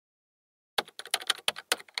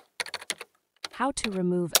How to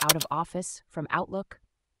remove out of office from Outlook.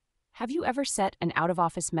 Have you ever set an out of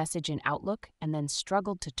office message in Outlook and then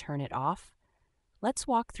struggled to turn it off? Let's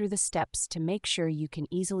walk through the steps to make sure you can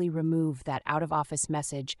easily remove that out of office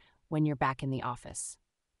message when you're back in the office.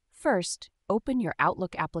 First, open your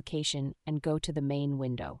Outlook application and go to the main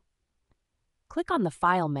window. Click on the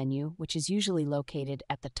File menu, which is usually located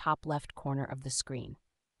at the top left corner of the screen.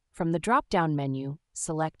 From the drop-down menu,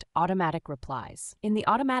 select Automatic Replies. In the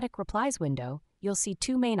Automatic Replies window, you'll see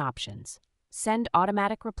two main options: Send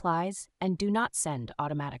Automatic Replies and Do Not Send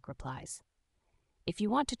Automatic Replies. If you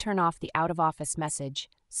want to turn off the out-of-office message,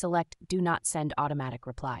 select Do Not Send Automatic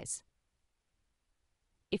Replies.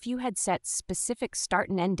 If you had set specific start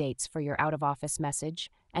and end dates for your out-of-office message,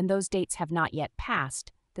 and those dates have not yet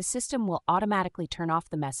passed, the system will automatically turn off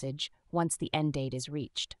the message once the end date is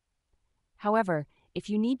reached. However, if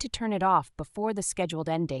you need to turn it off before the scheduled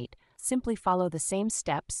end date, simply follow the same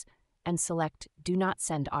steps and select Do Not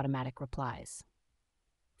Send Automatic Replies.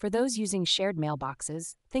 For those using shared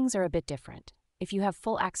mailboxes, things are a bit different. If you have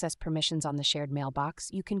full access permissions on the shared mailbox,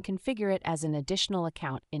 you can configure it as an additional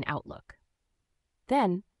account in Outlook.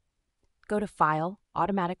 Then, go to File,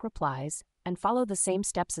 Automatic Replies, and follow the same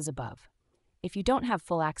steps as above. If you don't have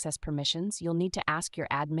full access permissions, you'll need to ask your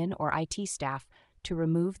admin or IT staff to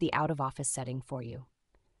remove the out-of-office setting for you.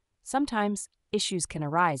 Sometimes, issues can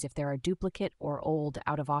arise if there are duplicate or old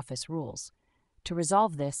out-of-office rules. To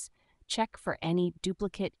resolve this, check for any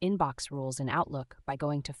duplicate inbox rules in Outlook by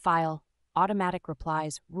going to File, Automatic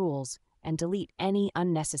Replies, Rules, and delete any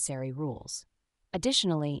unnecessary rules.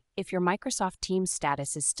 Additionally, if your Microsoft Teams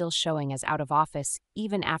status is still showing as out of office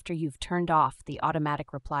even after you've turned off the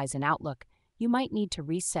automatic replies in Outlook, you might need to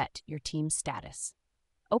reset your Teams status.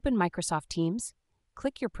 Open Microsoft Teams,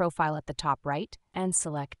 click your profile at the top right, and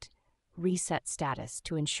select Reset Status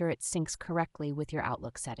to ensure it syncs correctly with your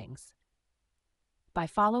Outlook settings. By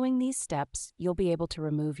following these steps, you'll be able to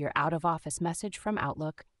remove your out-of-office message from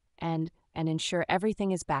Outlook and ensure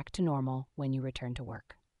everything is back to normal when you return to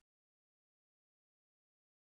work.